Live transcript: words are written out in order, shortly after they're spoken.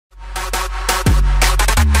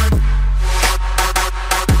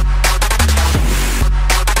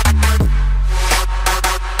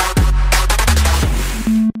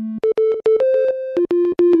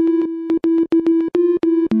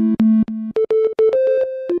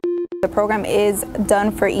The program is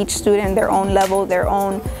done for each student, their own level, their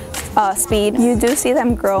own speed. You do see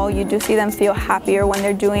them grow, you do see them feel happier when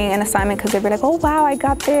they're doing an assignment because they'll be like, oh wow, I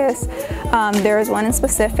got this. There was one in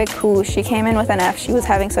specific who she came in with an F. She was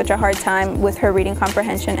having such a hard time with her reading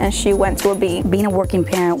comprehension and she went to a B. Being a working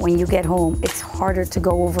parent, when you get home, it's harder to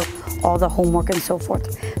go over all the homework and so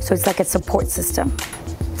forth. So it's like a support system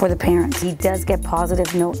for the parents. He does get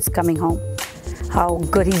positive notes coming home, how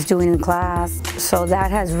good he's doing in class. So that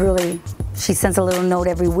has really, she sends a little note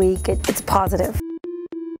every week. It's positive.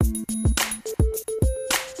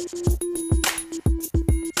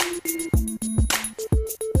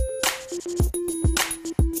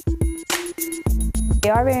 They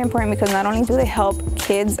are very important because not only do they help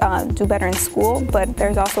kids do better in school, but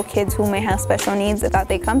there's also kids who may have special needs that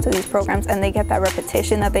they come to these programs and they get that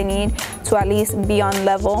repetition that they need to at least be on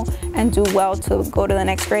level and do well to go to the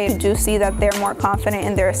next grade. You do see that they're more confident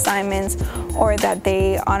in their assignments or that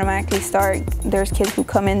they automatically start, there's kids who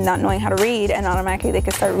come in not knowing how to read and automatically they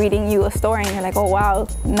can start reading you a story and you're like, oh wow,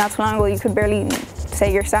 not too long ago you could barely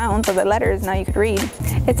say your sounds or the letters, now you could read.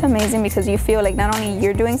 It's amazing because you feel like not only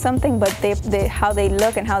you're doing something, but how they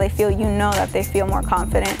look and how they feel, you know that they feel more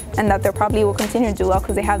confident and that they probably will continue to do well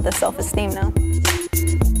because they have the self-esteem now.